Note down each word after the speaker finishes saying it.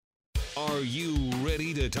Are you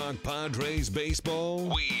ready to talk Padres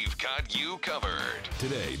baseball? We've got you covered.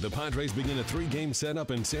 Today, the Padres begin a 3-game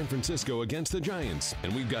setup in San Francisco against the Giants.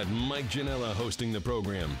 And we've got Mike Janela hosting the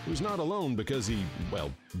program, who's not alone because he,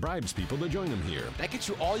 bribes people to join him here. That gets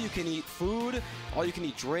you all-you-can-eat food,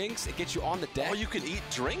 all-you-can-eat drinks. It gets you on the deck. All-you-can-eat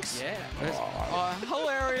drinks? Yeah.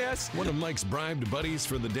 Hilarious. One of Mike's bribed buddies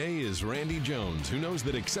for the day is Randy Jones, who knows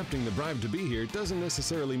that accepting the bribe to be here doesn't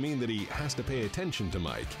necessarily mean that he has to pay attention to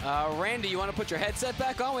Mike. Randy, you want to put your headset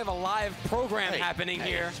back on? We have a live program happening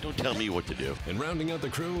here. Don't tell me what to do. And rounding out the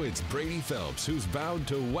crew, it's Brady Phelps, who's vowed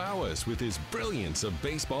to wow us with his brilliance of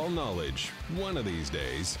baseball knowledge. One of these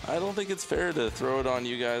days. I don't think it's fair to throw it on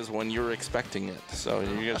you guys when you're expecting it. So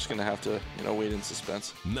you're just going to have to, wait in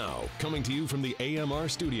suspense. Now, coming to you from the AMR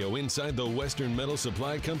studio inside the Western Metal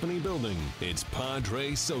Supply Company building, it's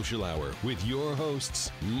Padres Social Hour with your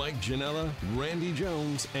hosts, Mike Janela, Randy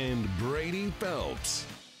Jones, and Brady Phelps.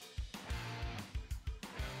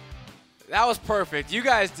 That was perfect. You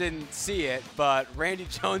guys didn't see it, but Randy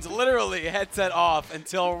Jones literally headset off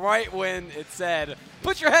until right when it said,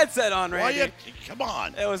 "Put your headset on, Randy." Come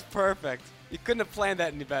on. It was perfect. You couldn't have planned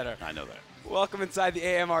that any better. I know that. Welcome inside the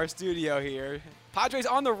AMR studio here. Padres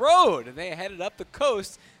on the road. They headed up the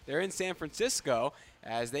coast. They're in San Francisco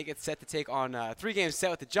as they get set to take on a 3-game set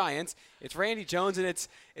with the Giants. It's Randy Jones, and it's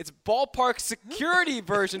ballpark security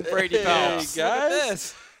version Brady Phelps. Hey, Look at guys.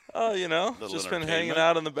 this. Oh, just been hanging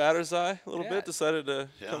out in the batter's eye a little Yeah. bit. Decided to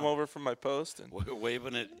come over from my post. And We're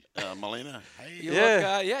waving at Molina. Hey. You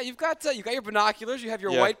look, you've got your binoculars. You have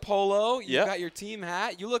your white polo. You've got your team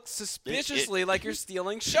hat. You look suspiciously like you're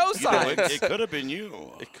stealing show signs. It could have been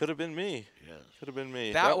you. It could have been me. Yes. Could have been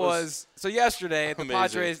me. That was so yesterday. The amazing.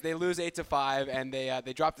 Padres, they lose 8-5, and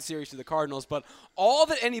they dropped the series to the Cardinals. But all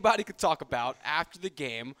that anybody could talk about after the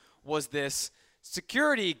game was this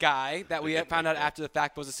security guy that we found out after the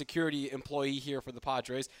fact was a security employee here for the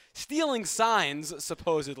Padres, stealing signs,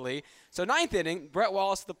 supposedly. So 9th inning, Brett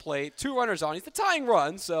Wallace at the plate, 2 runners on. He's the tying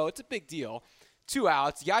run, so it's a big deal. 2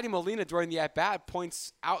 outs. Yadi Molina, during the at-bat,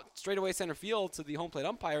 points out straightaway center field to the home plate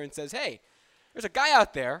umpire and says, "Hey, there's a guy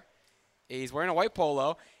out there. He's wearing a white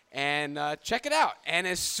polo. And check it out." And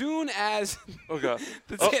as soon as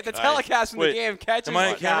the telecast from the game catches Am I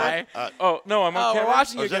on the guy, camera? No, I'm on camera. we're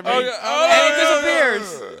watching you again. and he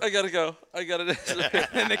disappears. I gotta go.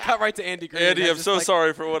 And they cut right to Andy Green. Andy, That's I'm just so like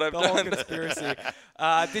sorry for what I've the whole done. conspiracy.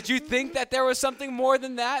 Did you think that there was something more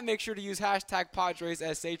than that? Make sure to use hashtag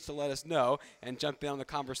PadresSH to let us know and jump in on the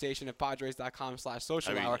conversation at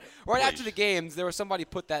Padres.com/social hour. Right after the games, there was somebody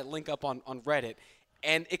put that link up on Reddit.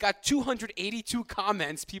 And it got 282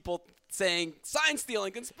 comments, people saying sign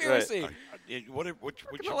stealing, conspiracy. Right. What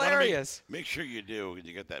you hilarious. Make sure you do.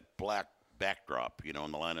 You get that black backdrop, in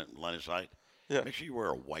the line of sight. Yeah. Make sure you wear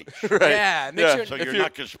a white shirt. Right. Yeah, make sure So you're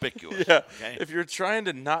not conspicuous. Yeah. Okay? If you're trying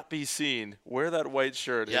to not be seen, wear that white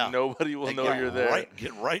shirt, and nobody will know you're there.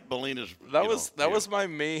 Get right, Molina's. That was my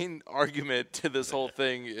main argument to this whole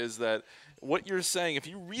thing is that what you're saying, if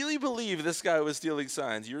you really believe this guy was stealing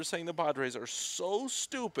signs, you're saying the Padres are so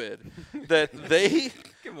stupid that they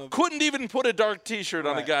couldn't even put a dark T-shirt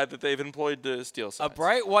on a guy that they've employed to steal signs. A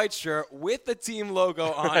bright white shirt with the team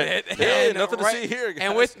logo on it. Hey, and nothing to see here, guys.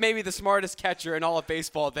 And with maybe the smartest catcher in all of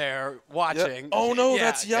baseball there watching. Yep. Oh, no,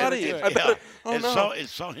 that's Yachty. It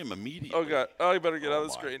saw him immediately. Oh, God. Oh, you better get out of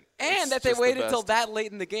the screen. And that they waited until that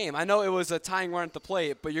late in the game. I know it was a tying run at the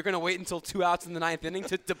plate, but you're going to wait until 2 outs in the 9th inning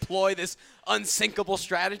to deploy this unsinkable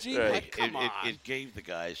strategy? Right. Like, come on. It gave the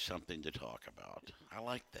guys something to talk about. I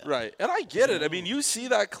like that. Right. And I get it. I mean, you see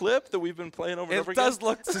that clip that we've been playing over and over again? It does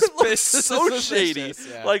look suspicious. So shady.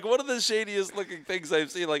 Yeah. Like, one of the shadiest looking things I've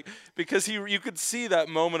seen. Like, because you could see that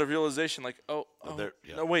moment of realization. Like, no,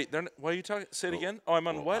 wait. Why are you talking? Say it again. Oh, I'm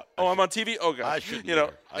on what? I'm on TV. Oh, God. I shouldn't be here.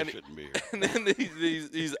 I shouldn't be here. And then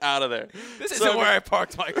he's out of there. This isn't where I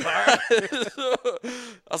parked my car.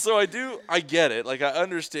 So I get it. Like, I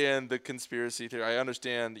understand the conspiracy theory. I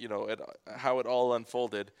understand, how it all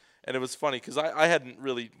unfolded. And it was funny because I hadn't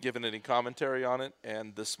really given any commentary on it.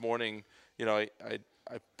 And this morning, I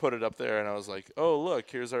put it up there and I was like, oh,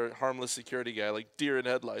 look, here's our harmless security guy, like deer in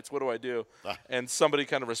headlights. What do I do? And somebody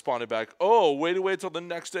kind of responded back, oh, wait till the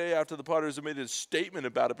next day after the Padres have made a statement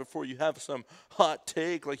about it before you have some hot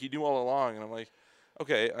take like you do all along. And I'm like,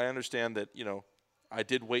 okay, I understand that, I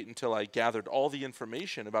did wait until I gathered all the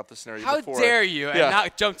information about the scenario before. How dare you and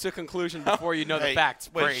not jump to a conclusion before you know the facts,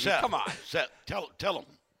 Brady. Seth, come on. Seth, tell them.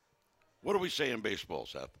 What do we say in baseball,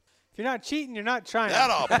 Seth? If you're not cheating, you're not trying.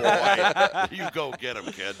 That boy. You go get him,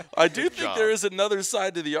 kid. I do think there is another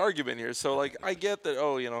side to the argument here. So, I get that,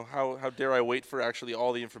 how dare I wait for actually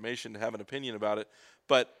all the information to have an opinion about it.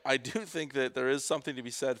 But I do think that there is something to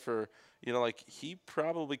be said for, like he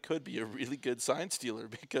probably could be a really good sign stealer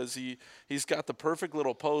because he's got the perfect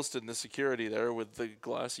little post in the security there with the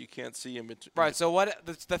glass you can't see him. Right, so what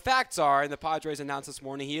the facts are, and the Padres announced this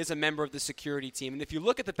morning, he is a member of the security team. And if you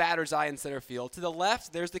look at the batter's eye in center field, to the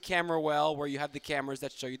left, there's the camera well where you have the cameras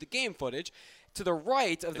that show you the game footage. To the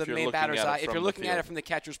right of the main batter's eye, if you're looking at it from the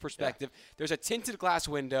catcher's perspective, there's a tinted glass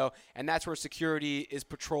window, and that's where security is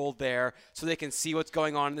patrolled there so they can see what's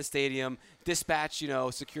going on in the stadium, dispatch,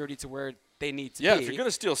 security to where they need to be. Yeah, if you're going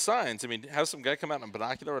to steal signs, have some guy come out in a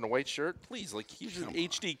binocular and a white shirt, please, use an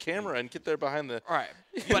HD camera and get there behind the. All right,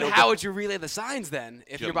 but how would you relay the signs then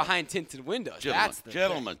if you're behind tinted windows?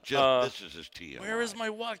 Gentlemen, this is his TMI. Where is my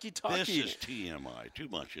walkie-talkie? This is TMI. Too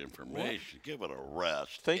much information. Give it a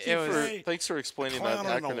rest. Thanks for explaining that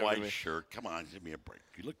acronym. Clown in a white shirt. Come on, give me a break.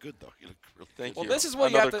 You look good though. You look real Thank well, you. This is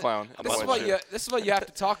what Another you have to. Clown. This is what you have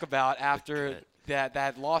to talk about after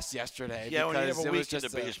that loss yesterday. Yeah, when you have because a it was weekend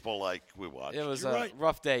just of baseball like we watched. It was You're a right.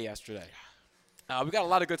 rough day yesterday. We got a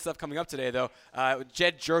lot of good stuff coming up today, though.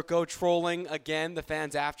 Jed Jerko trolling again the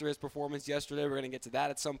fans after his performance yesterday. We're going to get to that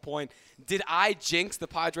at some point. Did I jinx the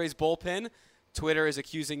Padres bullpen? Twitter is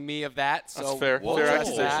accusing me of that. So that's fair. We'll fair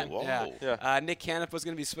address that. Whoa. Yeah. Nick Canepa was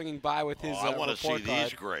going to be swinging by with his I want to see report card.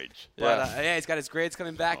 these grades. But, he's got his grades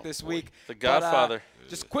coming back this week. The Godfather. But,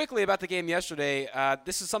 just quickly about the game yesterday,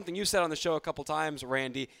 this is something you said on the show a couple times,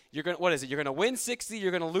 Randy. What is it? You're going to win 60,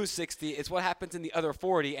 you're going to lose 60. It's what happens in the other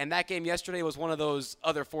 40, and that game yesterday was one of those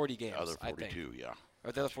other 40 games, Other I think. 42, yeah.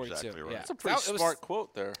 Or the other 42, exactly right. yeah. That's a pretty smart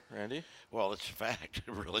quote there, Randy. Well, it's a fact.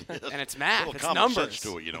 It really is. And it's math. Little It's common numbers. sense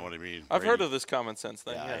to it, you know what I mean? I've heard of this common sense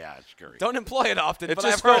thing. Yeah, it's scary. Don't employ it often, It but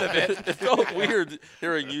just I've heard of it. It felt weird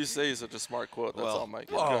hearing you say such a smart quote. That's all, Mike.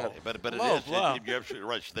 Go ahead. But it Whoa, is. whoa. You're absolutely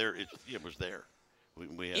right. It's there. It was there.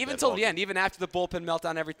 We had Even that till all the end, even after the bullpen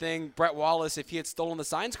meltdown, everything, Brett Wallace, if he had stolen the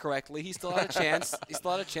signs correctly, he still had a chance. He still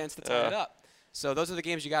had a chance to tie it up. So those are the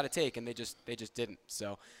games you got to take, and they just didn't.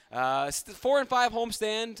 So 4-5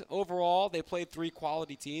 homestand overall. They played 3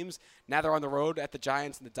 quality teams. Now they're on the road at the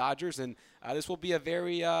Giants and the Dodgers, and this will be a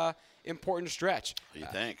very important stretch. You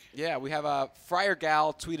think? Yeah, we have Friar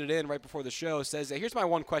Gal tweeted in right before the show. Says, here's my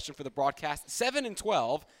one question for the broadcast.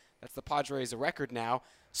 7-12. That's the Padres' record now.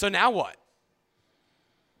 So now what?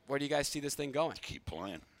 Where do you guys see this thing going? Keep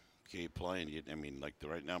playing.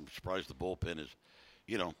 Right now, I'm surprised the bullpen is,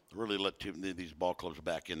 really let these ball clubs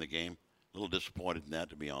back in the game. A little disappointed in that,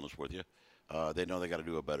 to be honest with you. They know they got to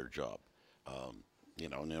do a better job.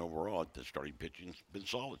 And overall, the starting pitching's been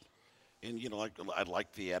solid. And, I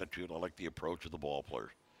like the attitude. I like the approach of the ball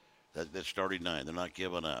players. That starting 9, they're not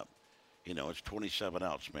giving up. It's 27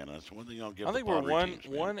 outs, man. That's one thing I'll give. I think the we're Padres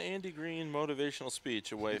teams, one Andy Green motivational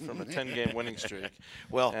speech away from a 10-game winning streak.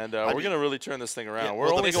 Well, and we're going to really turn this thing around. Yeah,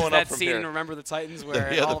 we're only going up from scene here. in Remember the Titans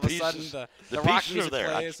where all of a sudden the rock pieces music are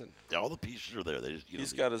there. plays. All the pieces are there. They just,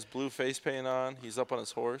 He's got his blue face paint on. He's up on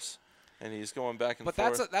his horse, and he's going back and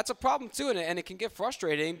forth. But that's a problem, too, and it can get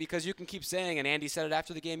frustrating because you can keep saying, and Andy said it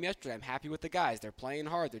after the game yesterday, I'm happy with the guys. They're playing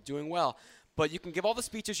hard. They're doing well. But you can give all the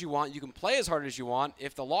speeches you want. You can play as hard as you want.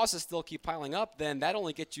 If the losses still keep piling up, then that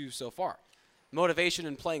only gets you so far. Motivation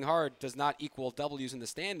and playing hard does not equal W's in the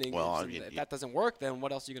standings. Well, if that doesn't work, then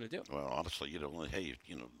what else are you going to do? Well, honestly,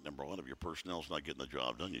 number one, if your personnel's not getting the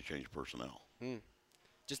job done, you change personnel.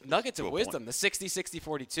 Just nuggets To of a wisdom. The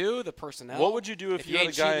 60-60-42, the personnel. What would you do if you had a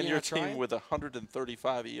ain't guy on cheating, your you're not team with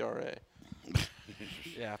 135 ERA?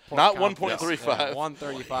 Yeah, Not comp. 1.35. Yeah,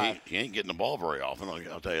 135. He ain't getting the ball very often.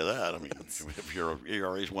 I'll tell you that. I mean, if your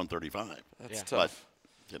ERA is 135, That's tough.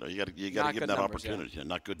 But you got to give Not him good that numbers, opportunity. Yeah.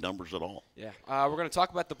 Not good numbers at all. Yeah, we're going to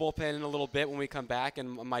talk about the bullpen in a little bit when we come back,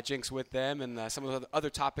 and my jinx with them, and some of the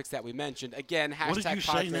other topics that we mentioned. Again, hashtag What did you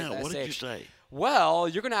say Padres now? What did SH. you say? Well,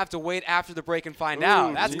 you're going to have to wait after the break and find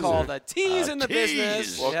out. That's teaser. called a tease in the tease.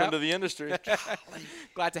 business. Welcome Yep. to the industry.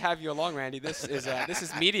 Glad to have you along, Randy. This is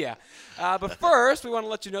media. But first, we want to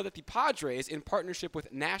let you know that the Padres, in partnership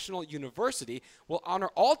with National University, will honor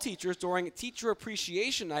all teachers during Teacher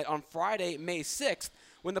Appreciation Night on Friday, May 6th,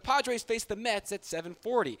 when the Padres face the Mets at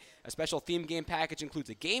 7:40. A special theme game package includes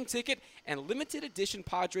a game ticket and limited edition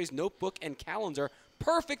Padres notebook and calendar,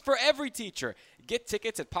 perfect for every teacher. Get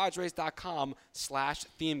tickets at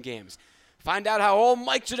padres.com/themegames. Find out how old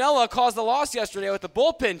Mike Janela caused the loss yesterday with the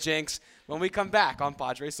bullpen jinx when we come back on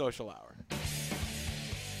Padres Social Hour.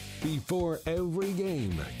 Before every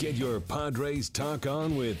game, get your Padres talk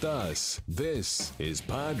on with us. This is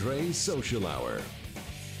Padres Social Hour.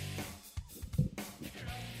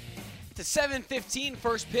 It's a 7:15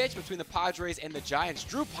 first pitch between the Padres and the Giants.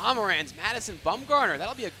 Drew Pomeranz, Madison Bumgarner.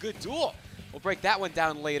 That'll be a good duel. We'll break that one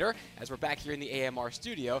down later as we're back here in the AMR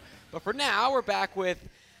studio. But for now, we're back with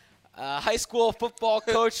high school football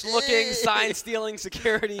coach-looking, sign-stealing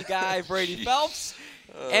security guy Brady Phelps.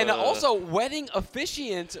 And also wedding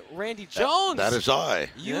officiant Randy Jones. That is I.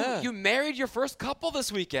 You married your first couple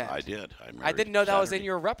this weekend. I did. I didn't know that was in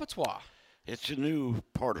your repertoire. It's a new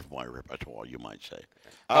part of my repertoire, you might say.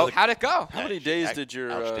 How'd it go? How many days did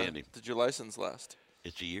your license last?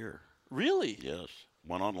 It's a year. Really? Yes.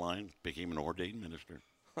 Went online, became an ordained minister.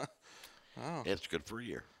 Wow. It's good for a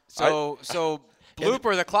year. So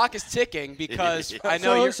blooper, the clock is ticking because I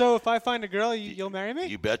know you're. So if I find a girl, you'll marry me?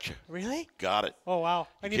 You betcha. Really? Got it. Oh, wow.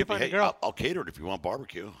 I need to find a girl. I'll cater it if you want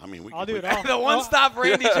barbecue. I mean, I'll do it all. The one-stop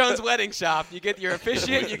Randy Jones wedding shop. You get your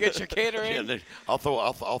officiant, you get your catering. Yeah, I'll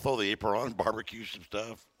throw the apron on, barbecue some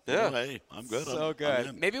stuff. Yeah. Hey, I'm good. So good.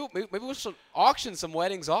 I'm in. Maybe we should auction some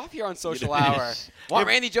weddings off here on Social Hour. Want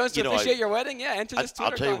Randy Jones to officiate your wedding? Yeah, enter this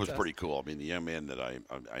Twitter I'll tell you, it was contest. pretty cool. I mean, the young man that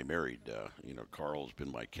I married, Carl's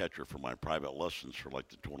been my catcher for my private lessons for like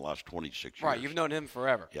the last 26 years. Right, you've known him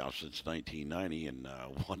forever. Yeah, since 1990. And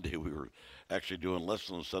one day we were actually doing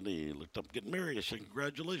lessons on Sunday. He looked up, getting married. I said,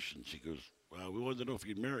 congratulations. He goes, we wanted to know if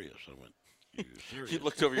you'd marry us. I went, you serious? You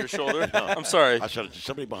looked over your shoulder? No. I'm sorry. I said, is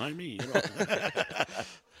somebody behind me? And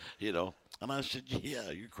I said, yeah,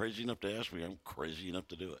 you're crazy enough to ask me. I'm crazy enough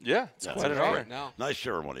to do it. Yeah, it's quite an honor. No. Nice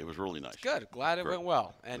ceremony. It was really nice. Good. Glad it went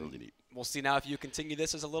well. And really neat. we'll see now if you continue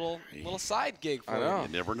this as a little side gig for I know. you.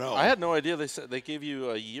 You never know. I had no idea. They said they gave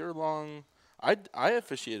you a year-long. I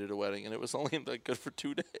officiated a wedding, and it was only good for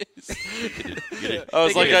 2 days. I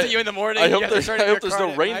was They like, give it to you in the morning. I hope there's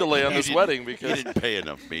no rain delay on this wedding You because didn't pay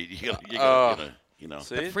enough, mate. You gotta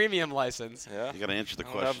see? the premium license. Yeah. you got to answer the I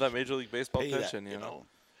don't question. have that Major League Baseball Pay pension, that, you know.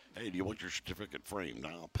 Hey, do you want your certificate framed? No,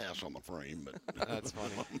 I'll pass on the frame. But That's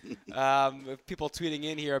funny. People tweeting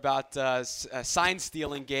in here about sign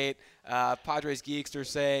stealing gate. Padres Geekster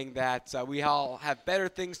saying that we all have better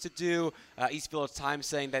things to do. East Village Times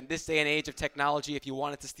saying that in this day and age of technology, if you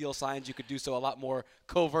wanted to steal signs, you could do so a lot more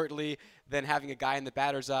covertly than having a guy in the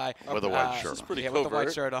batter's eye. with a white shirt. It's pretty with the white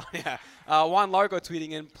covert. shirt on. Yeah. Juan Largo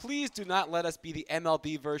tweeting in, please do not let us be the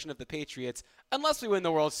MLB version of the Patriots unless we win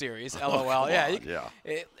the World Series. LOL.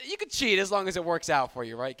 You could cheat as long as it works out for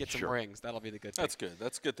you, right? Get some rings. That'll be the good thing. That's good.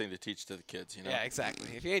 That's a good thing to teach to the kids, you know. Yeah, exactly.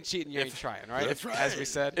 If you ain't cheating, you ain't trying, right? That's right. As we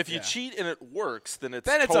said. If you cheat and it works, then it's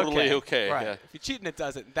then it's totally okay. Right. Yeah. If you cheat and it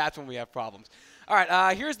doesn't, that's when we have problems. All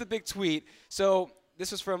right, here's the big tweet. So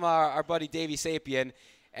this was from our buddy Davey Sapien,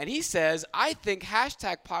 and he says, I think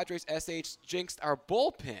 #PadresSH jinxed our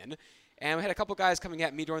bullpen. And we had a couple guys coming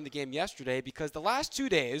at me during the game yesterday because the last 2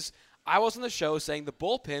 days I was on the show saying the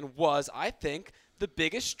bullpen was, I think, the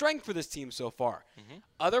biggest strength for this team so far. Mm-hmm.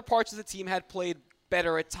 Other parts of the team had played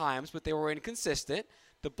better at times, but they were inconsistent.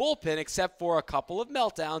 The bullpen, except for a couple of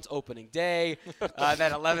meltdowns opening day,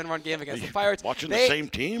 that 11-run game against the Pirates. Watching the same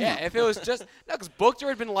team? Yeah, if it was just – no, because Buchter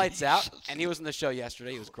had been lights out, and he was on the show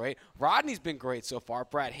yesterday. He was great. Rodney's been great so far.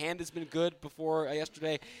 Brad Hand has been good before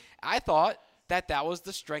yesterday. I thought that was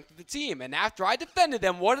the strength of the team. And after I defended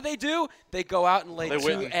them, what do? They go out and lay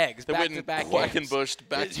two eggs back-to-back games. Quackenbushed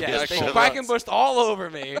back-to-back. Yes, they Quackenbushed all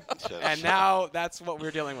over me, and now that's what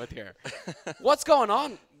we're dealing with here. What's going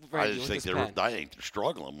on, Randy, I just think they're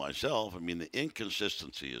struggling myself. I mean, the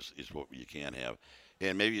inconsistency is what you can't have.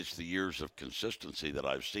 And maybe it's the years of consistency that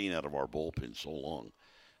I've seen out of our bullpen so long.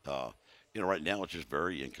 Right now it's just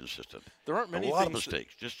very inconsistent. There aren't many a lot of things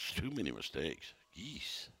mistakes, just too many mistakes.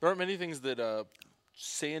 Yeesh. There aren't many things that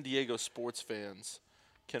San Diego sports fans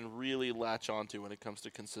can really latch onto when it comes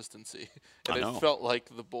to consistency. And it felt like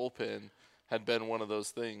the bullpen had been one of those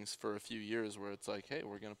things for a few years where it's like, hey,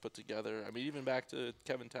 we're going to put together. I mean, even back to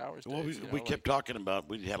Kevin Towers' days. Well, we kept talking about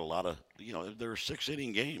we had a lot of there were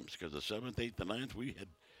 6-inning games because the 7th, 8th, and 9th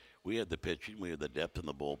we had the pitching, we had the depth in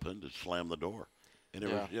the bullpen to slam the door. And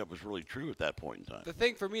it was really true at that point in time. The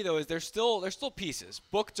thing for me though is there's still pieces.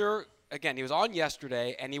 Buchter, again, he was on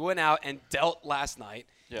yesterday and he went out and dealt last night.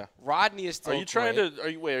 Yeah. Rodney is still. Are you trying to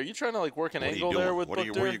like work an angle there with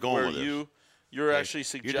Buchter? Where are you going with this? You're actually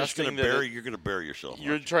suggesting you're going to bury yourself.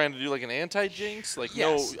 You're trying to do like an anti-jinx? Like,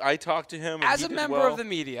 yes. No, I talked to him. And as a member of the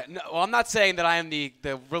media. No, well, I'm not saying that I am the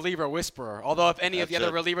reliever whisperer. Although if any of the other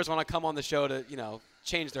relievers want to come on the show to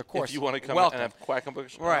change their course, if you want to come welcome. and have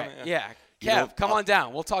Quackenbush, right? Yeah. Kev, come on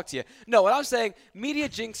down. We'll talk to you. No, what I'm saying, media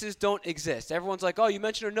jinxes don't exist. Everyone's like, oh, you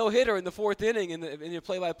mentioned a no-hitter in the 4th inning in your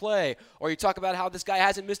play-by-play, or you talk about how this guy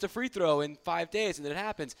hasn't missed a free throw in 5 days, and then it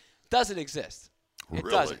happens. Doesn't exist. It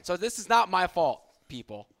doesn't. So this is not my fault,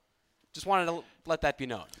 people. Just wanted to let that be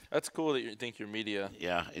known. That's cool that you think you're media.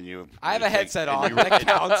 Yeah, and you. I have a headset on. That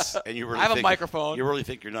counts. And you really I have a think- microphone. You really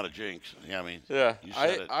think you're not a jinx? Yeah, I mean. Yeah, You said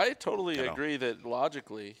it, I totally you know. agree that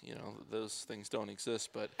logically, those things don't exist.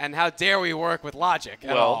 But And how dare we work with logic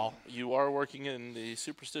at all? you are working in the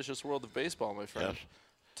superstitious world of baseball, my friend. Yes.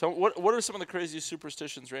 So what are some of the craziest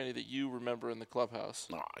superstitions, Randy, that you remember in the clubhouse?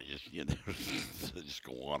 No, just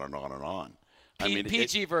go on and on and on.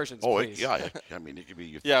 PG versions, Oh, please. yeah. I mean, it could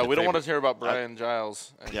be. Yeah, the we don't want to favorite- hear about Brian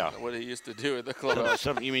Giles and Yeah. what he used to do at the clubhouse.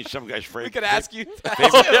 You mean some guy's favorite? We could ask you.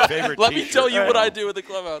 Favorite Let me t-shirt. tell you what I do at the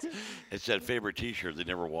clubhouse. It's that favorite T-shirt that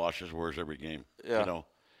never washes, wears every game. Yeah.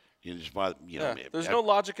 You just buy. Yeah. There's no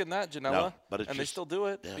logic in that, Janela. No, but it's and they just- still do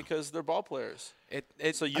it yeah. because they're ball players.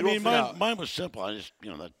 So you I don't mean, think- mine was simple. I just,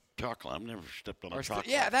 that chocolate. I've never stepped on a chocolate.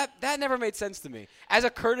 Yeah, that never made sense to me. As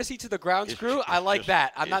a courtesy to the grounds crew, I like just-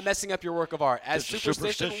 that. I'm not it's- messing up your work of art. As it's a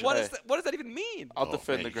superstition, superstition. what does that even mean? I'll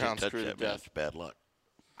defend man, the you can't grounds touch crew to that, man. death. It's bad luck.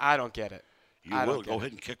 I don't get it. You I don't will get go it.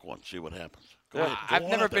 ahead and kick one. See what happens. I've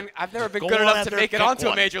never been Go good on enough out to there, make it kick onto a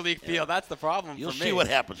one. major league field. That's the problem You'll for me. see what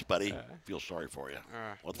happens, buddy. Feel sorry for you.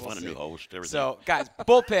 We'll we'll find a new see. host. Everything. So, guys,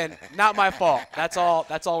 bullpen, not my fault. That's all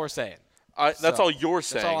we're saying. That's So, all you're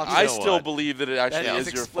saying. all I'm I saying. still believe that it actually That is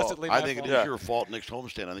is your fault. explicitly I my think it fault. is your fault. Next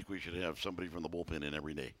homestand, I think we should have somebody from the bullpen in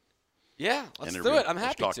every day. Yeah, let's And do it. let's I'm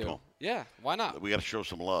happy talk to to. 'em. Yeah, why not? We got to show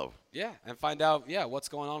some love. Yeah, and find out what's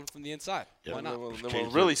going on from the inside. Yeah. Why not? Then Let's we'll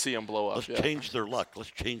change really their- see him blow up. Let's yeah. change their luck.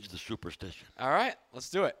 Let's change the superstition. All right, let's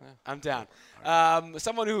do it. I'm down.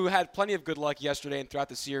 Someone who had plenty of good luck yesterday and throughout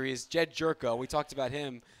the series, Jed Jerko. We talked about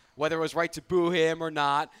him, whether it was right to boo him or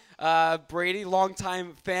not. Brady,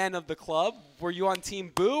 longtime fan of the club. Were you on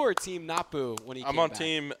team boo or team not boo when he came I'm on back?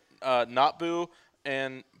 team not boo,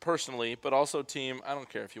 and personally, but also team. I don't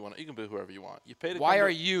care if you want. You can boo whoever you want. You paid. Why are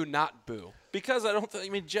you not boo? Because I don't.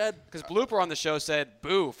 Jed. Because Blooper on the show said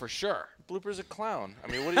boo for sure. Blooper's a clown. I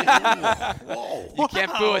mean, what do you? Whoa. You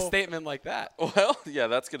can't boo a statement like that. Well, yeah,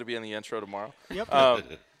 that's going to be in the intro tomorrow. Yep.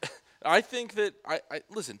 I think that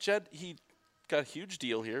listen, Jed. He got a huge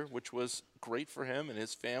deal here, which was great for him and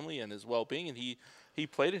his family and his well-being. And he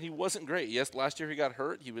played it. He wasn't great. Yes, last year he got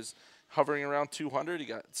hurt. He was hovering around 200. He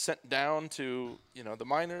got sent down to the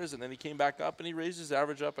minors, and then he came back up and he raised his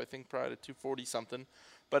average up. I think probably to 240 something.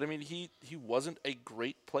 But I mean, he wasn't a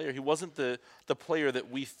great player. He wasn't the player that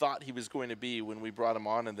we thought he was going to be when we brought him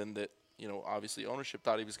on, and then that obviously ownership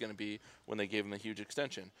thought he was going to be when they gave him the huge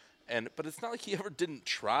extension. But it's not like he ever didn't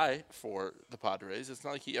try for the Padres. It's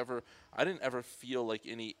not like I didn't ever feel like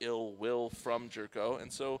any ill will from Jerko.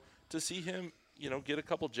 And so to see him, get a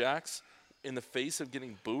couple jacks in the face of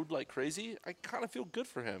getting booed like crazy, I kind of feel good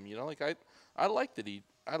for him. I like that he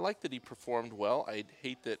performed well. I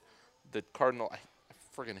hate that the I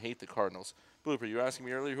friggin' hate the Cardinals. Blooper, you were asking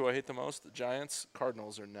me earlier who I hate the most? The Giants.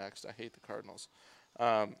 Cardinals are next. I hate the Cardinals.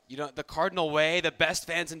 The Cardinal way, the best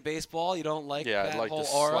fans in baseball. You don't like Yeah, that I'd like whole to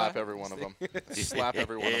aura? slap every one of them. Slap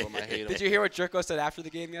every one of them. I hate them. Did you hear what Jerko said after the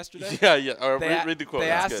game yesterday? Yeah. Read the quote. They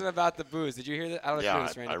That's asked good. him about the booze. Did you hear that? I don't know if you heard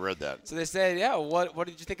this, Yeah, Randy. I read that. So they said, yeah, what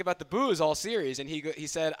did you think about the boos all series? And he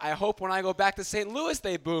said, I hope when I go back to St. Louis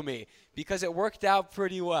they boo me because it worked out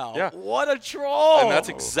pretty well. Yeah. What a troll. And that's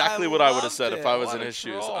exactly what I would have loved said it. if I was What in a his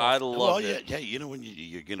shoes. troll. I loved it. Yeah, when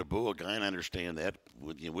you're going to boo a guy, and I understand that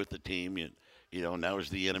with the team, now is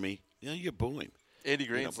the enemy. You boo him. Andy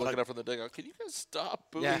Green's but looking up from the dugout. Can you guys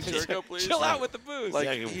stop booing Yeah. Jerko, please? Chill out with the booze. Like,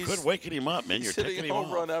 Yeah, he's- quit waking him up, man. You're He's hitting ticking him home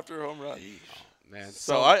off. run after home run. Man,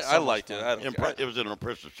 So I much liked it. fun. I don't care. It was an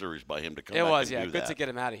impressive series by him to come It back was, and yeah. do Good that. to get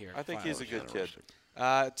him out of here. I think he's a good kid.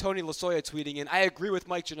 Tony Lasoya tweeting in, I agree with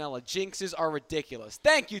Mike Janela. Jinxes are ridiculous.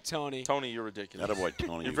 Thank you, Tony. Tony, you're ridiculous. Attaboy,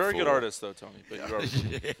 Tony. You're a you very good fool. artist, though, Tony. But you are.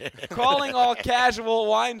 Calling all casual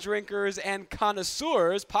wine drinkers and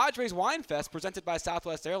connoisseurs, Padres Wine Fest, presented by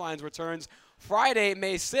Southwest Airlines, returns Friday,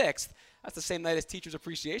 May 6th. That's the same night as Teachers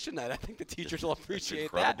Appreciation Night. I think the teachers will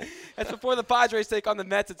appreciate that. incredible. That's before the Padres take on the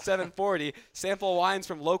Mets at 7:40. Sample wines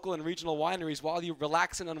from local and regional wineries while you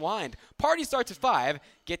relax and unwind. Party starts at 5.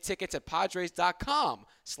 Get tickets at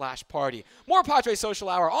padres.com/party. More Padres Social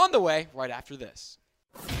Hour on the way right after this.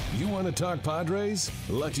 You want to talk Padres?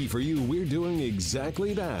 Lucky for you, we're doing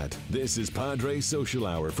exactly that. This is Padres Social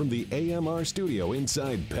Hour from the AMR studio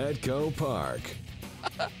inside Petco Park.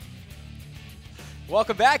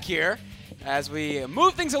 Welcome back here as we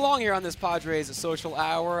move things along here on this Padres Social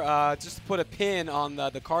Hour. Just to put a pin on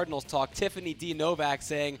the Cardinals talk, Tiffany D. Novak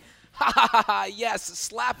saying, ha ha ha ha, yes,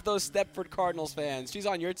 slap those Stepford Cardinals fans. She's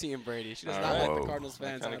on your team, Brady. She does not like the Cardinals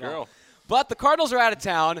fans kind at of girl. all. But the Cardinals are out of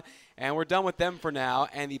town, and we're done with them for now.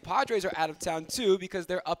 And the Padres are out of town, too, because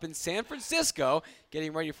they're up in San Francisco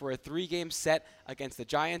getting ready for a 3-game set against the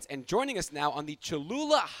Giants. And joining us now on the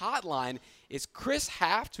Cholula Hotline is Chris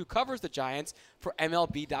Haft, who covers the Giants for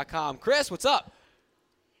MLB.com. Chris, what's up?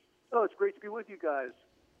 Oh, it's great to be with you guys.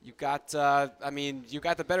 You got, you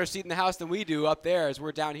got the better seat in the house than we do up there, as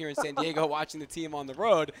we're down here in San Diego watching the team on the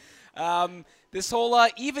road. This whole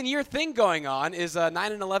even year thing going on, is a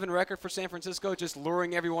 9-11 record for San Francisco just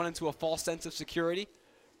luring everyone into a false sense of security?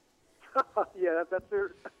 Yeah, that's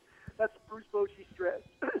Bruce Bochy's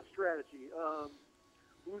strategy.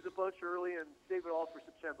 Lose a bunch early and save it all for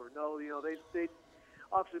September. No, they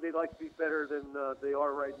obviously they'd like to be better than they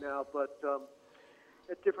are right now, but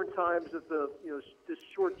at different times of this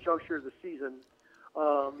short juncture of the season,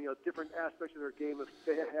 different aspects of their game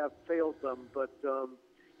have failed them, but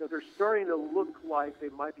they're starting to look like they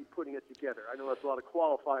might be putting it together. I know that's a lot of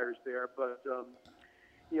qualifiers there, but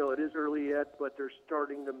it is early yet, but they're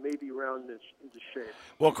starting to maybe round into shape.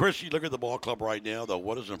 Well, Chris, you look at the ball club right now, though.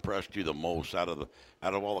 What has impressed you the most out of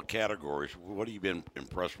all the categories? What have you been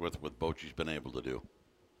impressed with Bochy's been able to do?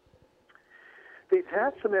 They've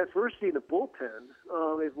had some adversity in the bullpen.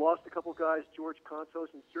 They've lost a couple guys, George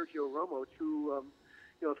Contos and Sergio Romo, two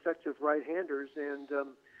effective right-handers, and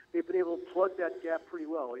they've been able to plug that gap pretty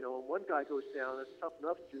well. When one guy goes down, it's tough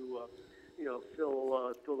enough to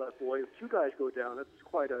fill that void. If two guys go down, that's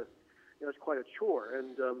quite a chore.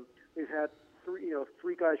 And they've had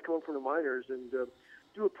three guys come up from the minors and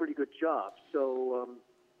do a pretty good job. So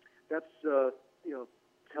that's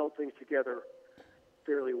held things together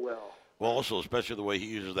fairly well. Well, also, especially the way he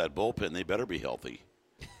uses that bullpen, they better be healthy.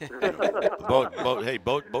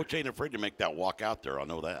 Boch ain't afraid to make that walk out there. I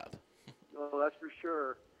know that. Oh, that's for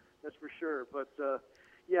sure. That's for sure. But they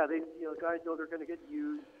guys know they're going to get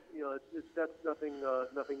used. That's nothing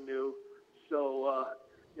new. So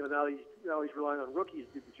now he's relying on rookies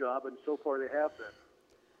to do the job, and so far they have been.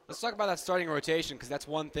 Let's talk about that starting rotation, because that's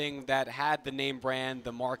one thing that had the name brand,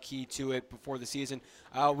 the marquee to it before the season.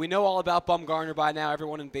 We know all about Bumgarner by now.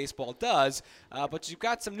 Everyone in baseball does. But you've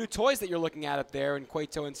got some new toys that you're looking at up there in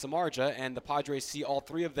Cueto and Samardzija, and the Padres see all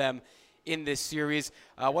three of them in this series.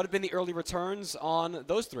 What have been the early returns on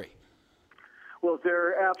those three? Well,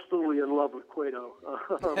 they're absolutely in love with Cueto.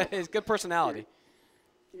 His good personality.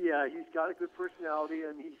 Yeah, he's got a good personality,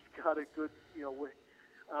 and he's got a good, he's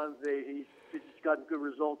gotten good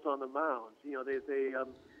results on the mound. They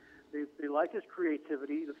like his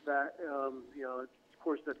creativity. The fact, of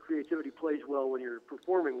course, that creativity plays well when you're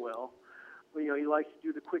performing well. But, he likes to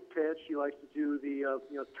do the quick pitch. He likes to do the,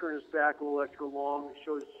 turn his back a little extra long,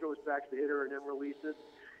 shows back to the hitter, and then release it.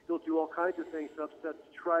 He'll do all kinds of things to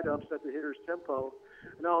try to upset the hitter's tempo.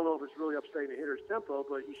 And I don't know if it's really upsetting the hitter's tempo,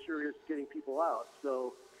 but he sure is getting people out.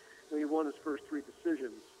 So he won his first three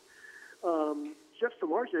decisions. Jeff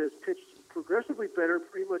Samardzija has pitched progressively better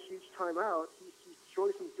pretty much each time out. He's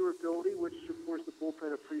showing some durability, which, of course, the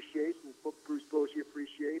bullpen appreciates and Bruce Bochy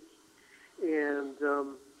appreciates. And,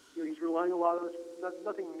 he's relying a lot on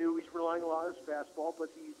nothing new. He's relying a lot on his fastball, but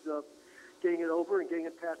he's getting it over and getting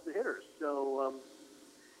it past the hitters. So,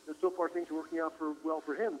 so far things are working out well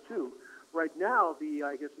for him, too. Right now, the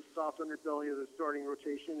soft underbelly of the starting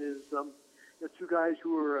rotation is the two guys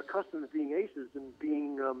who are accustomed to being aces and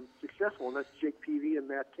being successful, and that's Jake Peavy and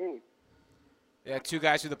Matt Cain. Yeah, two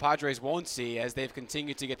guys who the Padres won't see as they've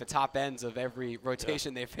continued to get the top ends of every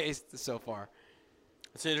rotation they've faced so far.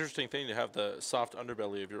 It's an interesting thing to have the soft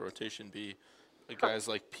underbelly of your rotation be guys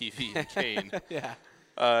like Peavy and Cain. Yeah.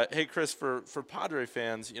 Hey, Chris, for Padre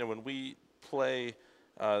fans, when we play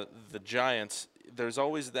the Giants, there's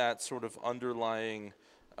always that sort of underlying,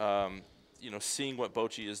 seeing what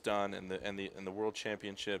Bochy has done and the World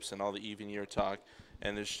Championships and all the even year talk,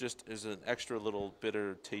 and there's an extra little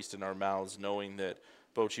bitter taste in our mouths knowing that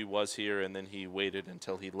Bochy was here and then he waited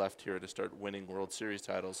until he left here to start winning World Series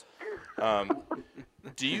titles.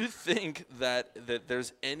 Do you think that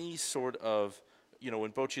there's any sort of,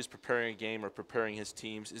 when Bochy is preparing a game or preparing his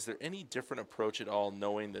teams, is there any different approach at all,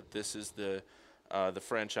 knowing that this is the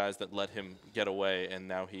franchise that let him get away and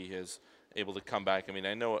now he is able to come back? I mean,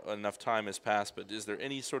 I know enough time has passed, but is there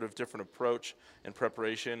any sort of different approach and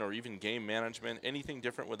preparation or even game management, anything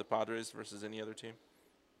different with the Padres versus any other team?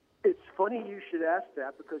 It's funny you should ask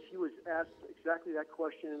that, because he was asked exactly that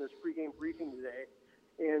question in his pregame briefing today,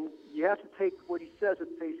 and you have to take what he says at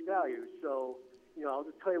face value. So, I'll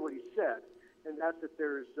just tell you what he said, and that's that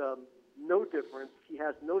there's no difference. He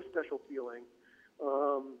has no special feeling.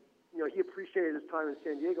 He appreciated his time in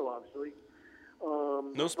San Diego, obviously.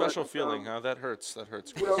 No special feeling, huh? That hurts. That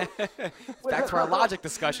hurts. Well, back to our logic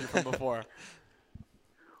discussion from before.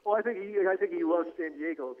 Well, I think he loves San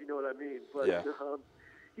Diego, if you know what I mean. But yeah.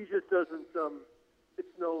 He just doesn't.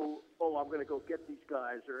 It's no, I'm going to go get these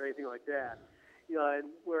guys or anything like that. And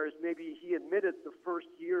whereas maybe he admitted the first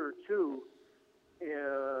year or two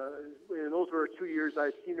and those were 2 years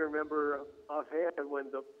I seem to remember offhand when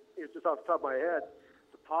it's just off the top of my head,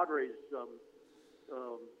 the Padres,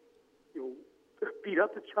 beat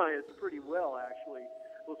up the Giants pretty well, actually,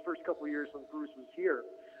 those first couple of years when Bruce was here.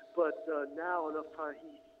 But now enough time,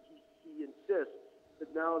 he insists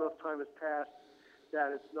that now enough time has passed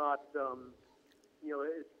that it's not,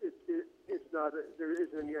 it's not, there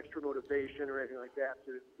isn't any extra motivation or anything like that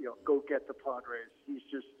to, go get the Padres. He's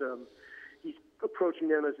just, he's approaching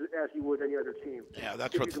them as he would any other team. Yeah,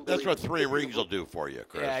 that's what 3 rings will do for you,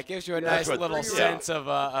 Chris. Yeah, it gives you a nice little sense of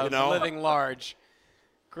living large.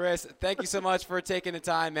 Chris, thank you so much for taking the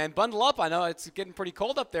time, man. Bundle up. I know it's getting pretty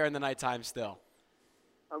cold up there in the nighttime still.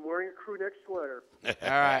 I'm wearing a crew neck sweater. All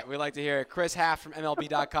right, we like to hear it. Chris Haft from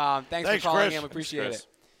MLB.com. Thanks for calling Chris. in. We appreciate it.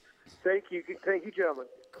 Thank you, gentlemen.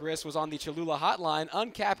 Chris was on the Cholula hotline.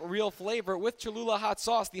 Uncap real flavor with Cholula hot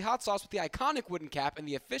sauce, the hot sauce with the iconic wooden cap and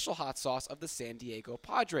the official hot sauce of the San Diego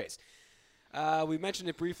Padres. We mentioned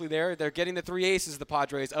it briefly there. They're getting the 3 aces, the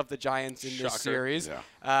Padres, of the Giants in this series.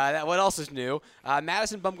 Yeah. What else is new?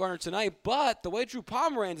 Madison Bumgarner tonight, but the way Drew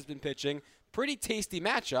Pomeranz has been pitching, pretty tasty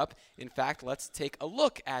matchup. In fact, let's take a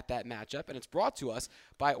look at that matchup, and it's brought to us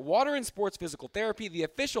by Water and Sports Physical Therapy, the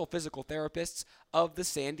official physical therapists of the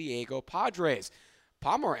San Diego Padres.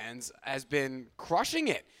 Pomeranz has been crushing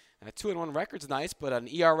it. A 2-1 record's nice, but an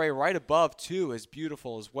ERA right above 2 is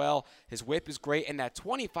beautiful as well. His whip is great, and that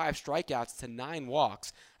 25 strikeouts to 9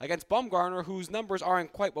 walks against Bumgarner, whose numbers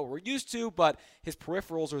aren't quite what we're used to, but his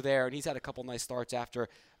peripherals are there, and he's had a couple nice starts after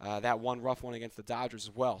that one rough one against the Dodgers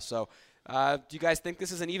as well. So do you guys think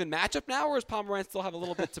this is an even matchup now, or does Pomeranz still have a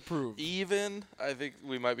little bit to prove? Even? I think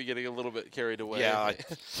we might be getting a little bit carried away. Yeah, I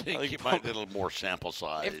think he might need a little more sample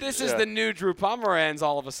size. If this is the new Drew Pomeranz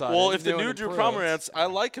all of a sudden. Well, if the new Drew Pomeranz, I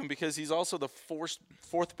like him because he's also the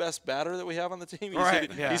fourth best batter that we have on the team.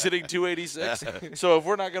 He's hitting 286. So if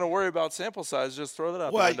we're not going to worry about sample size, just throw that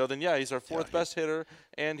out the window, then he's our fourth best hitter,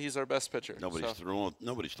 and he's our best pitcher. Nobody's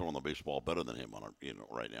throwing the baseball better than him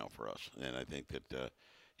right now for us. And I think that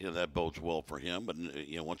that bodes well for him. But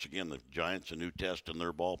once again, the Giants a new test in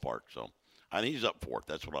their ballpark. So, and he's up for it.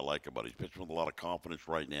 That's what I like about it. He's pitching with a lot of confidence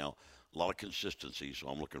right now, a lot of consistency. So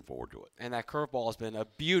I'm looking forward to it. And that curveball has been a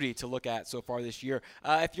beauty to look at so far this year.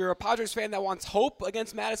 If you're a Padres fan that wants hope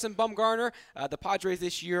against Madison Bumgarner, the Padres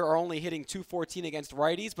this year are only hitting .214 against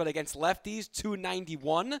righties, but against lefties,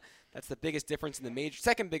 .291. That's the biggest difference in the major,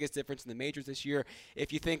 second biggest difference in the majors this year.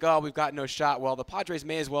 If you think, we've got no shot, well, the Padres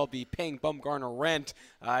may as well be paying Bumgarner rent.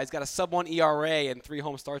 He's got a sub-1 ERA and 3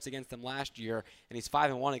 home starts against them last year, and he's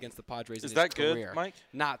 5-1 against the Padres in his career. Is that good, Mike?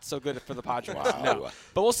 Not so good for the Padres. No.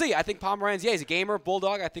 But we'll see. I think Pomeranz, he's a gamer,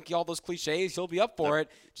 bulldog. I think all those cliches, he'll be up for it.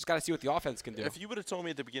 Just got to see what the offense can do. If you would have told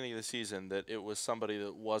me at the beginning of the season that it was somebody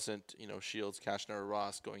that wasn't, Shields, Cashner, or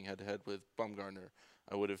Ross going head-to-head with Bumgarner,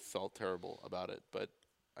 I would have felt terrible about it. But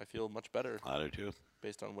I feel much better. I do too.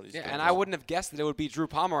 Based on what he's done. And I wouldn't have guessed that it would be Drew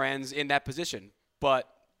Pomeranz in that position, but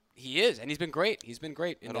he is, and he's been great. He's been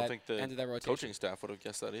great in that end of that rotation. Coaching staff would have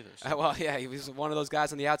guessed that either. So. Well, yeah, he was one of those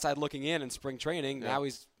guys on the outside looking in spring training. Yeah. Now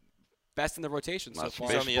he's best in the rotation so far.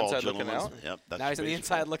 He's on the inside looking out? Yep, now he's on the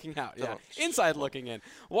inside looking out. Yeah, inside looking in.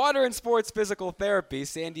 Water and Sports Physical Therapy,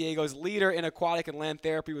 San Diego's leader in aquatic and land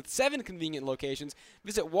therapy with 7 convenient locations.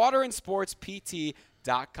 Visit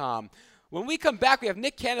waterandsportspt.com. When we come back, we have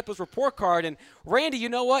Nick Canepa's report card. And, Randy, you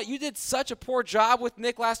know what? You did such a poor job with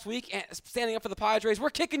Nick last week standing up for the Padres.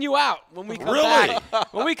 We're kicking you out when we come back.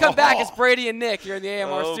 When we come back, it's Brady and Nick here in the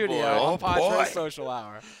AMR studio on Padres Social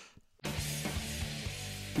Hour.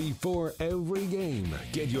 Before every game,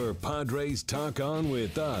 get your Padres talk on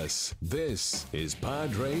with us. This is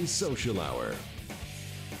Padres Social Hour.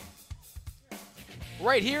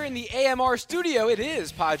 Right here in the AMR studio, it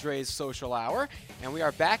is Padres Social Hour. And we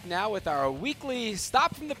are back now with our weekly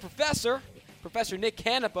stop from the professor, Professor Nick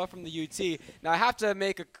Canepa from the UT. Now, I have to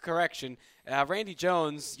make a correction. Randy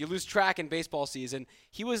Jones, you lose track in baseball season.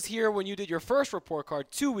 He was here when you did your first report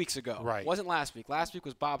card 2 weeks ago. Right. It wasn't last week. Last week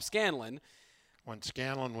was Bob Scanlon. When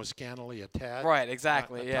Scanlon was scantily attired. Right,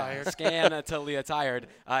 exactly. Yeah, scantily attired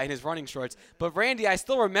in his running shorts. But, Randy, I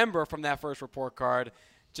still remember from that first report card,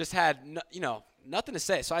 just had, nothing to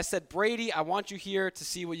say. So I said, Brady, I want you here to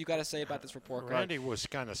see what you got to say about this report card. Randy was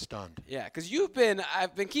kind of stunned. Yeah, because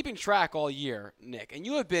I've been keeping track all year, Nick, and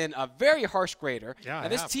you have been a very harsh grader. Yeah,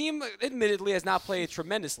 and this team, admittedly, has not played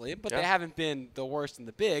tremendously, but they haven't been the worst in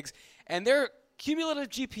the bigs. And their cumulative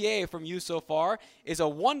GPA from you so far is a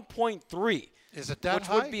 1.3. Is it that which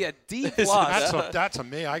high? would be a D+. Plus. That's a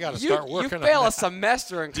me. I got to start working on that. You fail a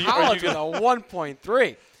semester in college with a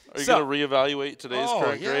 1.3. Are you So- going to reevaluate today's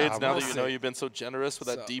current yeah, grades now we'll that you know see. you've been so generous with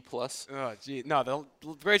that So- D+? Oh, gee. No,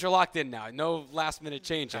 the grades are locked in now. No last-minute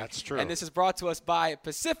changing. That's true. And this is brought to us by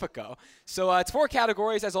Pacifico. So it's 4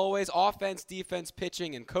 categories, as always: offense, defense,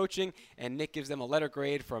 pitching, and coaching. And Nick gives them a letter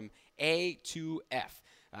grade from A to F.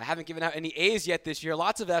 I haven't given out any A's yet this year.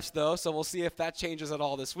 Lots of F's, though, so we'll see if that changes at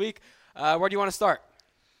all this week. Where do you want to start?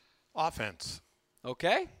 Offense,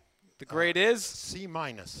 Okay. The grade is? C-.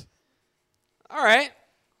 All right.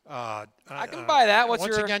 I can buy that. What's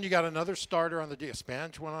once your- again, you got another starter on the DL.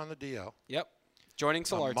 Spanish went on the DL. Yep. Joining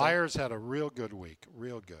Solarte. Myers had a real good week,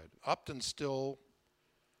 real good. Upton's still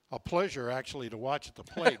a pleasure, actually, to watch at the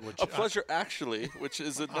plate. Which A pleasure, actually, which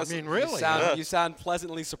isn't I mean, necessarily. really. You sound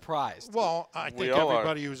pleasantly surprised. Well, I think all are.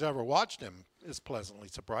 everybody who's ever watched him is pleasantly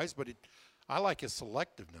surprised, but I like his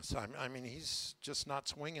selectiveness. I mean, he's just not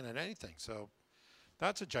swinging at anything. So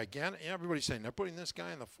that's a gigantic. Everybody's saying they're putting this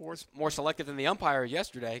guy in the 4th. More selective than the umpire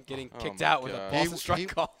yesterday, getting kicked my out with a God. Boston strike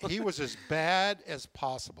call. He was as bad as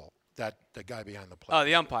possible, the guy behind the plate. Oh,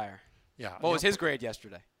 the umpire. Yeah. What was his grade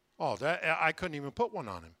yesterday? Oh, that I couldn't even put one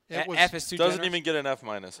on him. It was, F is too Doesn't generous? even get an F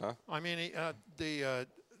minus, huh? I mean, the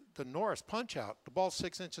Norris punch out, the ball's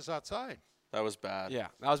 6 inches outside. That was bad. Yeah,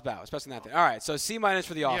 that was bad, especially in that thing. All right, so C-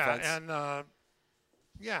 for the offense.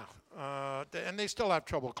 Yeah, and they still have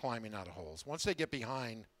trouble climbing out of holes. Once they get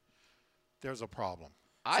behind, there's a problem.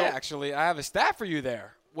 I have a stat for you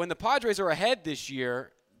there. When the Padres are ahead this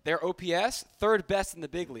year, their OPS, 3rd best in the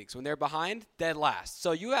big leagues. When they're behind, dead last.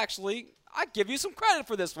 So I give you some credit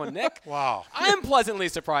for this one, Nick. Wow. I'm pleasantly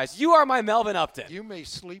surprised. You are my Melvin Upton. You may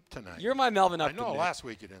sleep tonight. You're my Melvin I Upton. know Nick. last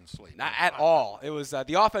week you didn't sleep. Not at all. It was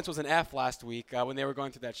the offense was an F last week when they were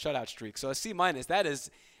going through that shutout streak. So a C-. That is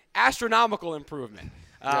astronomical improvement.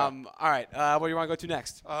 All right, where do you want to go to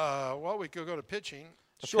next? Well, we could go to pitching.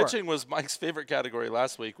 Sure. Pitching was Mike's favorite category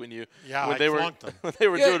last week when I they were flunked them. when they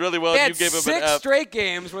were doing really well. They And had you gave them 6 an F. straight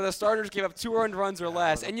games where the starters gave up 2 earned runs or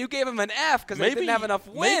less, and you gave them an F because they didn't have enough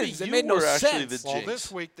wins. It you made no were actually sense. the Well, jinx.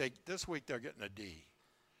 this week they're getting a D.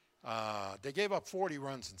 They gave up 40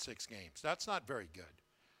 runs in 6 games. That's not very good.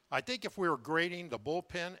 I think if we were grading the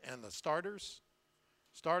bullpen and the starters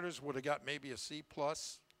would have got maybe a C+.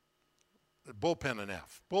 The bullpen an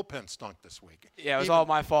F. Bullpen stunk this week. Yeah, it was all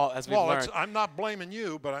my fault, as we've learned. I'm not blaming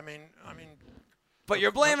you, but I mean. But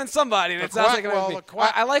you're blaming somebody, and the it sounds quack- like it well, might be. the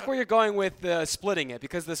quack- I like where you're going with splitting it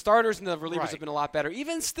because the starters and the relievers Right. have been a lot better.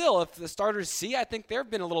 Even still, if the starters C, I think they've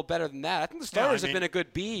been a little better than that. I think the starters have been a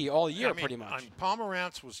good B all year, pretty much.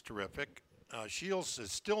 Pomerantz was terrific. Shields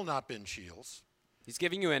has still not been Shields. He's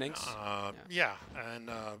giving you innings.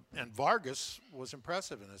 And Vargas was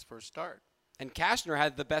impressive in his first start. And Cashner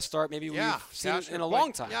had the best start maybe we've seen Cashner in a played-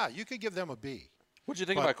 long time. Yeah, you could give them a B. What'd you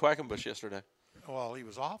think But- about Quackenbush yesterday? Well, he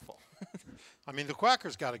was awful. I mean, the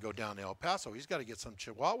Quacker's got to go down to El Paso. He's got to get some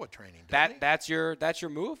Chihuahua training. doesn't he? That's your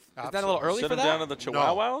move? Is that a little Absolutely. early Send for him that? down to the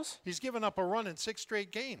Chihuahuas? He's given up a run in 6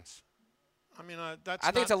 straight games. I mean, that's.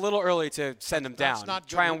 I think it's a little early to send him down. That's not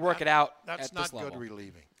Try good and work it out That's at not this level. good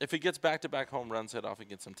relieving. If he gets back-to-back home runs hit off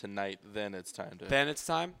against him tonight, then it's time to Then it's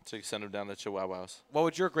time. send him down to Chihuahuas. What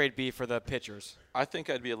would your grade be for the pitchers? I think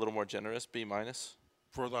I'd be a little more generous, B minus.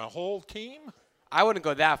 For the whole team? I wouldn't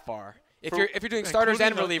go that far. If you're doing starters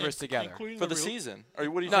and Including relievers together. including For the real- season. Or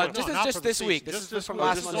what are you No, talking just about? as not for this the week. season. This Just is from this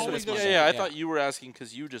last week. month This to is this only month. this Yeah, I week. thought you were asking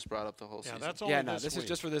because you just brought up the whole Yeah, season. that's only Yeah, no, this this is week.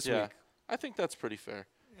 just for this Yeah, week. I think that's pretty fair.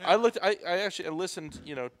 Yeah. I listened,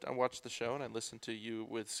 I watched the show and I listened to you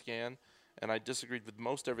with Scan, and I disagreed with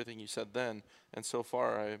most everything you said then. And so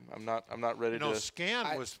far, I'm not ready No, to.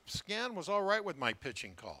 Scan was all right with my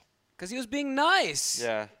pitching call. Because he was being nice.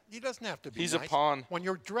 Yeah, He doesn't have to be He's a nice. pawn. When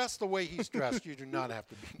you're dressed the way he's dressed, you do not have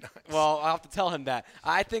to be nice. Well, I'll have to tell him that.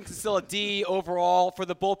 I think it's still a D overall for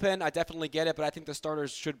the bullpen. I definitely get it, but I think the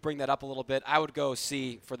starters should bring that up a little bit. I would go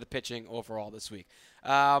C for the pitching overall this week.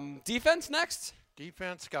 Defense next.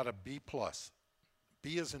 Defense got a B+.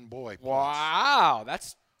 B as in boy. plus. Wow,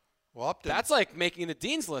 that's Upton, like making the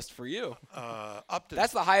dean's list for you. Upton.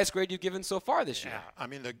 That's the highest grade you've given so far this year. Yeah, I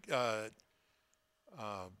mean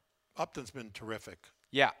Upton's been terrific.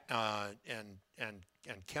 Yeah.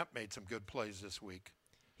 And Kemp made some good plays this week.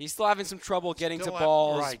 He's still having some trouble getting Still to have-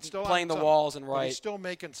 balls, right, still playing the having some, walls and but right. He's still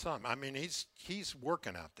making some. I mean, he's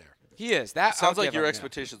working out there. He is. That sounds I'll like give your him, yeah.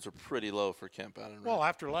 expectations are pretty low for Kemp out in Well, right.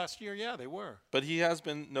 after last year, yeah, they were. But he has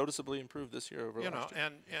been noticeably improved this year over You know, last year.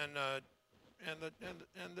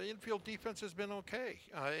 and the infield defense has been okay.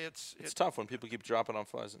 It's tough when people keep dropping on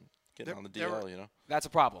flies and getting There- on the there DL. were- You know. That's a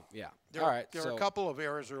problem. Yeah. There, All right. there so were a couple of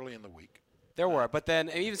errors early in the week. There were. But then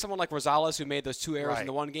even someone like Rosales, who made those 2 errors in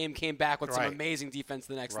the one game, came back with some amazing defense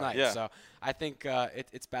the next night. Yeah. So I think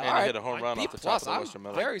it's bad. And he hit a home run off the top of the Western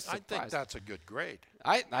Meadow. Very surprised. I think that's a good grade.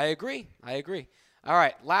 I agree. All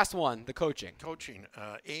right, last one, the coaching. Coaching,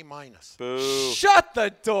 A-. Boo. Shut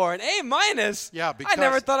the door. An A-. Yeah, because I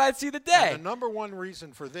never thought I'd see the day. the number one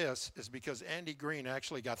reason for this is because Andy Green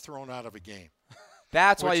actually got thrown out of a game.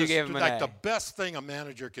 That's why which you is gave him an like A. the best thing a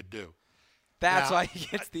manager could do. That's Now, why he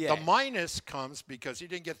gets the A. The minus comes because he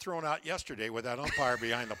didn't get thrown out yesterday with that umpire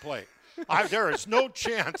behind the plate. There is no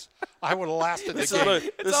chance I would have lasted the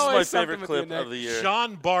game. This is my always something favorite with clip you, Nick. of the year.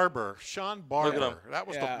 Sean Barber. Look at him.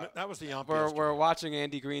 That was the umpire. We're watching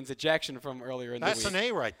Andy Green's ejection from earlier in That's the week. an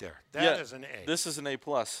A right there. That is an A. This is an A+.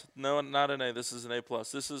 No, not an A. This is an A+.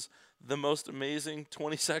 This is the most amazing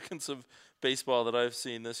 20 seconds of baseball that I've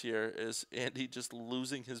seen this year is Andy just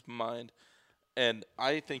losing his mind. And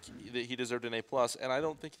I think that he deserved an A+, and I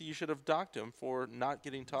don't think that you should have docked him for not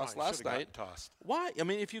getting tossed last night. Tossed. Why? I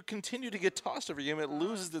mean, if you continue to get tossed every game, it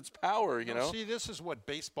loses its power, you know? See, this is what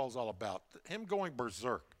baseball's all about. Him going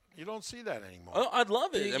berserk. You don't see that anymore. Oh, I'd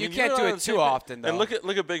love it. You can't do it too often, though. And look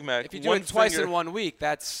at Big Mac. If you do it twice in 1 week,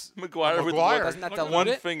 that's McGuire with doesn't that dilute one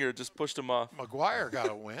it? finger just pushed him off. McGuire got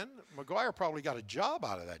a win. McGuire probably got a job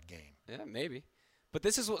out of that game. Yeah, maybe. But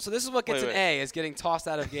this is what gets an A, is getting tossed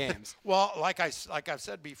out of games. Well, like I've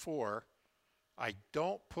said before, I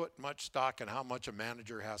don't put much stock in how much a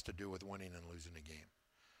manager has to do with winning and losing a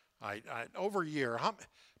game. Over a year,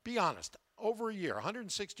 be honest, over a year,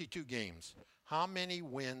 162 games, how many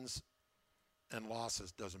wins and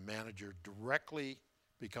losses does a manager directly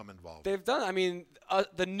become involved in? They've done, I mean,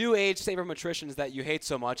 the new age sabermetricians that you hate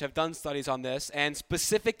so much have done studies on this, and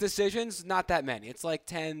specific decisions, not that many. It's like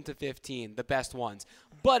 10 to 15, the best ones.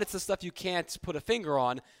 But it's the stuff you can't put a finger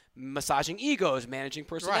on, massaging egos, managing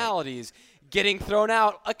personalities, getting thrown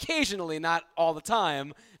out occasionally, not all the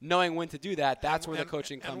time, knowing when to do that. That's where the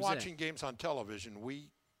coaching comes in. And watching games on television, we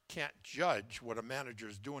can't judge what a manager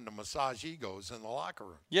is doing to massage egos in the locker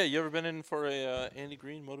room. Yeah, you ever been in for a Andy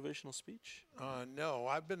Green motivational speech? No,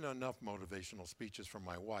 I've been to enough motivational speeches from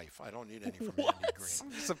my wife. I don't need any from Andy Green.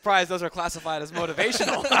 I'm surprised those are classified as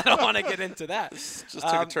motivational. I don't want to get into that. Just took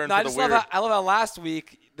a turn no, for the weird. I love how last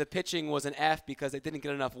week the pitching was an F because they didn't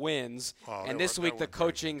get enough wins. And this week the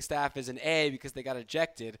coaching staff is an A because they got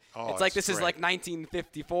ejected. It's like this is like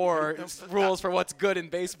 1954 rules for what's good in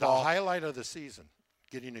baseball. The highlight of the season.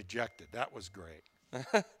 Getting ejected. That was great.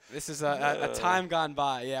 This is a time gone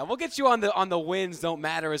by. Yeah, we'll get you on the wins don't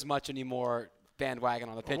matter as much anymore bandwagon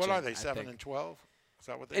on the pitching. What are they, 7 and 12? Is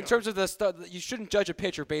that what they are? In terms of the stuff, you shouldn't judge a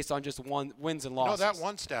pitcher based on just wins and losses. No, that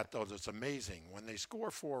one stat, though, that's amazing. When they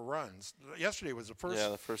score 4 runs, yesterday was the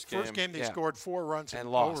first game they scored 4 runs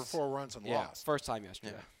and lost. over 4 runs and lost. First time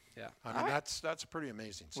yesterday. Yeah. I mean, that's a pretty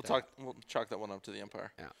amazing stat. We'll chalk that one up to the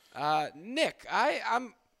umpire. Yeah. Nick, I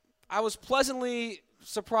was pleasantly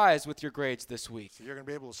surprised with your grades this week. So you're going to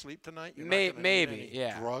be able to sleep tonight? Maybe,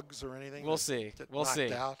 yeah. Drugs or anything? We'll see. We'll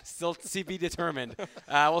see. Out? Still to be determined.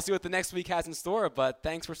 We'll see what the next week has in store, but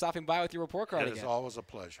thanks for stopping by with your report card again. It is always a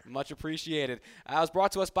pleasure. Much appreciated. It was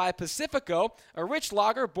brought to us by Pacifico, a rich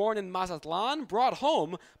lager born in Mazatlan, brought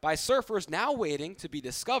home by surfers now waiting to be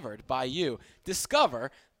discovered by you. Discover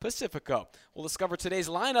Pacifico. We'll discover today's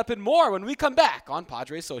lineup and more when we come back on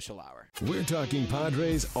Padres Social Hour. We're talking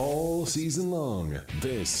Padres all season long.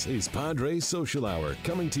 This is Padres Social Hour,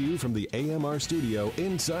 coming to you from the AMR studio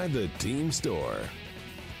inside the team store.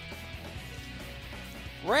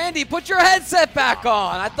 Randy, put your headset back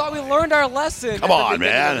on. I thought we learned our lesson. Come on,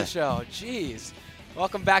 man. Of the show. Jeez.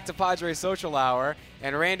 Welcome back to Padres Social Hour.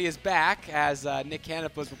 And Randy is back as Nick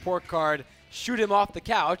Canepa's report card shoot him off the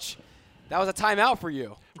couch. That was a timeout for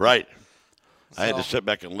you. Right. I had to sit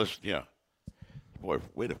back and listen. Yeah. Boy,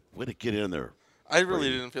 way to get in there. I really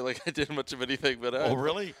didn't feel like I did much of anything, but oh,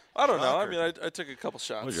 really? I don't know. I mean, I took a couple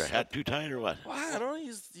shots. Was your hat too tight or what? Well, I don't know.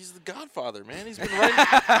 He's the Godfather, man. He's been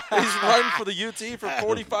riding for the UT for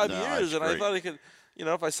 45 years, and I thought he could. You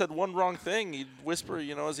know, if I said one wrong thing, he'd whisper,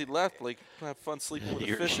 as he left, like, have fun sleeping with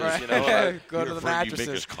the fishes, Go to the mattresses.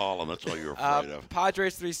 You make us call him. That's all you're afraid of.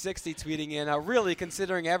 Padres 360 tweeting in, really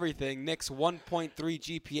considering everything, Nick's 1.3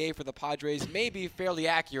 GPA for the Padres may be fairly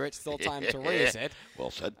accurate. Still time to raise it. Well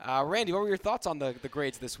said. Randy, what were your thoughts on the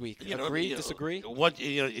grades this week? Agree, disagree?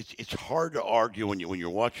 It's hard to argue when you're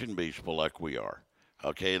watching baseball like we are.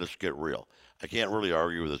 Okay, let's get real. I can't really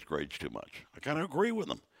argue with his grades too much. I kind of agree with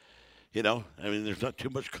them. I mean, there's not too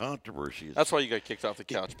much controversy. That's why you got kicked off the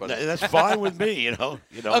couch, buddy. That's fine with me,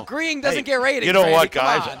 Agreeing doesn't get ratings. You know Randy, what,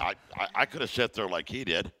 guys? I could have sat there like he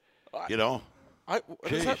did,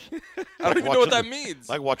 What is Jeez. that? I don't even know what that means.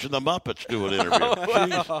 Like watching the Muppets do an interview.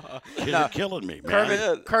 Jeez. Kids are killing me,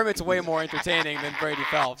 man. Kermit's way more entertaining than Brady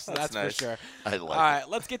Phelps. That's nice. for sure. I like All right,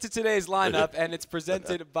 let's get to today's lineup, and it's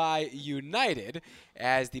presented by United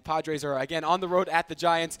as the Padres are, again, on the road at the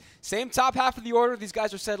Giants. Same top half of the order. These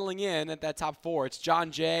guys are settling in at that top four. It's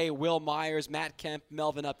John Jay, Will Myers, Matt Kemp,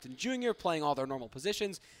 Melvin Upton Jr. playing all their normal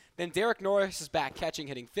positions. Then Derek Norris is back catching,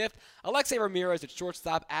 hitting fifth. Alexei Ramirez at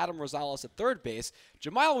shortstop. Adam Rosales at third base.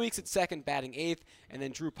 Jamile Weeks at second, batting eighth. And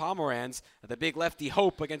then Drew Pomeranz, the big lefty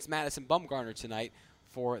hope against Madison Bumgarner tonight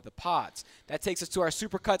for the Pods. That takes us to our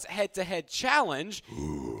Supercuts head-to-head challenge.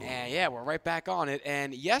 And, yeah, we're right back on it.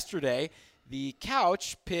 And yesterday, the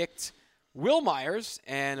Couch picked Will Myers,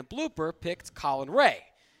 and Blooper picked Colin Ray.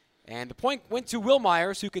 And the point went to Will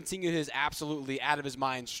Myers, who continued his absolutely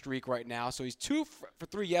out-of-his-mind streak right now. So he's 2 for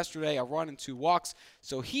 3 yesterday, a run and 2 walks.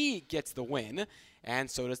 So he gets the win, and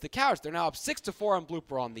so does the Couch. They're now up 6-4 on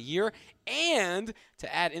Blooper on the year. And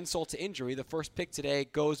to add insult to injury, the first pick today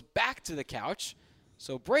goes back to the Couch.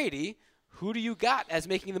 So, Brady, who do you got as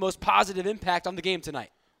making the most positive impact on the game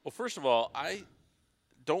tonight? Well, first of all, I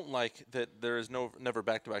don't like that there is never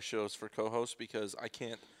back-to-back shows for co-hosts because I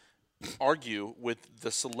can't argue with the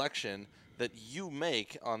selection that you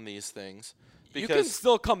make on these things. You can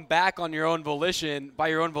still come back on your own volition,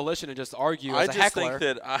 and just argue as a heckler.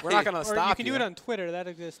 Think that we're not going to stop you can do it on Twitter. That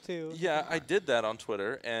exists too. Yeah, I did that on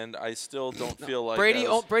Twitter, and I still don't feel like Brady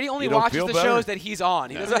only watches the shows that he's on.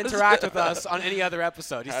 He doesn't interact with us on any other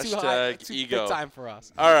episode. He's too high. Too ego. big time for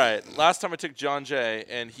us. All right. Last time I took John Jay,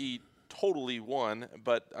 and he totally won,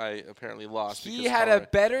 but I apparently lost. He had a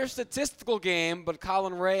better statistical game, but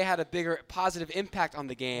Colin Ray had a bigger positive impact on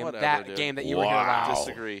the game. Whatever, game that you were here last.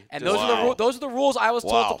 Disagree. And those are the rules I was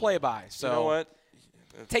told to play by. So you know what?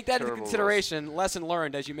 Take that into consideration. Rules. Lesson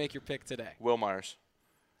learned as you make your pick today. Will Myers.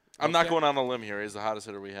 I'm not going on a limb here. He's the hottest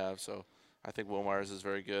hitter we have, so I think Will Myers is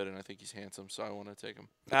very good, and I think he's handsome, so I want to take him.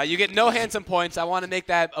 You get no handsome points. I want to make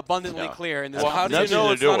that abundantly clear. In this how do you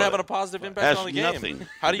know it's not having a positive impact on the game?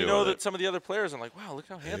 How do you know that some of the other players are like, wow, look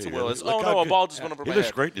how handsome Will is? Oh, no, a ball just went over my head. He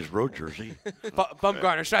looks great in his road jersey.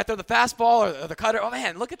 Bumgarner, should I throw the fastball or the cutter? Oh,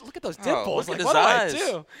 man, look at those dimples. Look at his eyes. What do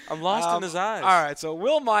I do? I'm lost in his eyes. All right, so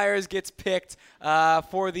Will Myers gets picked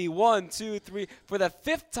for the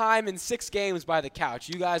 5th time in 6 games by the Couch.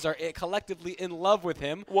 You guys are collectively in love with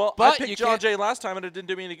him. Well, I picked John Jay last time, and it didn't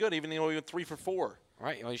do me any good, even though he went 3 for 4. All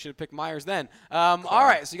right, well, you should have picked Myers then. All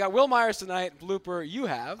right, so you got Will Myers tonight. Blooper, you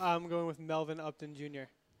have? I'm going with Melvin Upton Jr.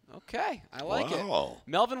 Okay, I like it.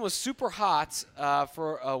 Melvin was super hot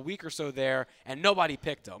for a week or so there, and nobody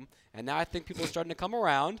picked him. And now I think people are starting to come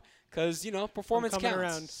around because, performance counts.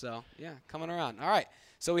 Around. So, yeah, coming around. All right.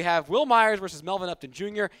 So we have Will Myers versus Melvin Upton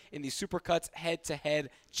Jr. in the Supercuts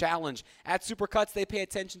head-to-head challenge. At Supercuts, they pay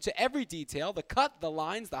attention to every detail, the cut, the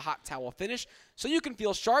lines, the hot towel finish, so you can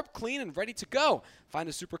feel sharp, clean, and ready to go. Find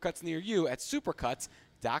a Supercuts near you at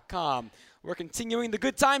supercuts.com. We're continuing the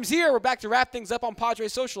good times here. We're back to wrap things up on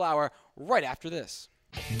Padres Social Hour right after this.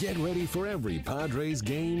 Get ready for every Padres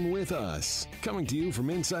game with us. Coming to you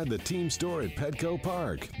from inside the team store at Petco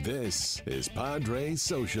Park, this is Padres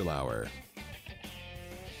Social Hour.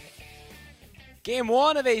 Game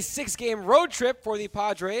 1 of a 6-game road trip for the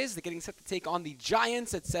Padres. They're getting set to take on the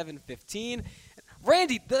Giants at 7:15.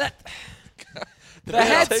 Randy, the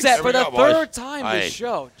headset for the third time this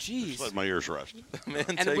show. Jeez. Just let my ears rest. The man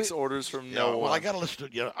takes orders from no one. Well, I got to listen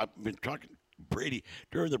to I've been talking to Brady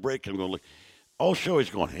during the break. I'm going, look. All show he's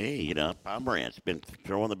going, hey, Pomeranz been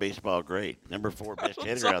throwing the baseball great. Number 4 best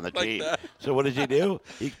hitter on the team. That. So what does he do?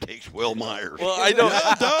 He takes Will Myers. Well, I know.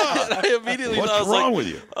 I immediately What's thought, wrong with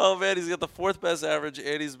you? Oh, man, he's got the 4th best average,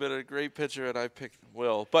 and he's been a great pitcher, and I picked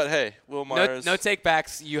Will. But, hey, Will Myers. No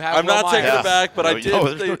take-backs. You have I'm Will not Myers. taking it back, but I did. No,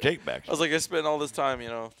 there's no take-backs. I was like, I spent all this time,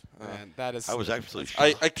 Man, that is. I was absolutely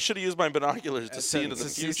shocked. I should have used my binoculars to see into the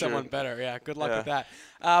future. See someone better. Yeah, good luck with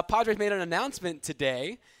that. Padres made an announcement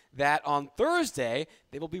today that on Thursday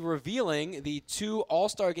they will be revealing the 2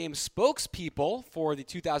 All-Star Game spokespeople for the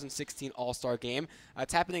 2016 All-Star Game.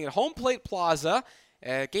 It's happening at Home Plate Plaza.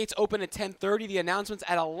 Gates open at 10:30. The announcement's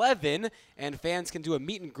at 11, and fans can do a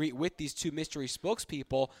meet and greet with these 2 mystery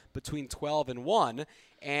spokespeople between 12 and 1.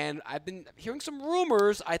 And I've been hearing some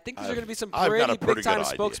rumors. I think there's going to be some pretty big-time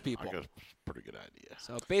spokespeople. I got a pretty good idea.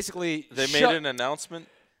 So basically, they made an announcement.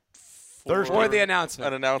 Thursday. Or the announcement.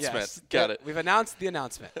 An announcement. Yes. Got it. We've announced the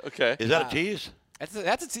announcement. Okay. Is that a tease?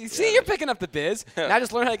 See, you're picking up the biz. Now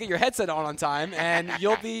just learn how to get your headset on time, and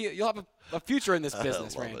you'll have a future in this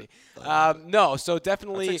business, Randy. So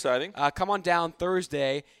definitely That's exciting. Come on down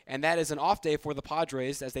Thursday, and that is an off day for the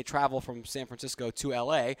Padres as they travel from San Francisco to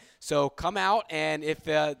L.A. So come out, and if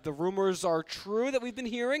the rumors are true that we've been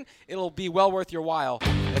hearing, it'll be well worth your while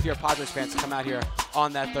if you're a Padres fan to come out here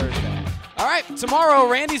on that Thursday. All right, tomorrow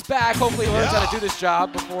Randy's back. Hopefully he learns how to do this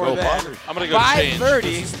job before Go then. Padres. I'm going to go change.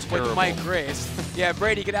 5:30 with Mike Grace. Yeah,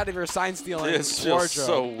 Brady, get out of your sign stealing It's wardrobe. just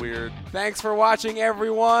so weird. Thanks for watching,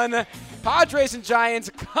 everyone. Padres and Giants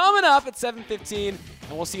coming up at 7:15,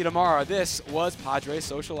 and we'll see you tomorrow. This was Padres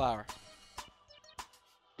Social Hour.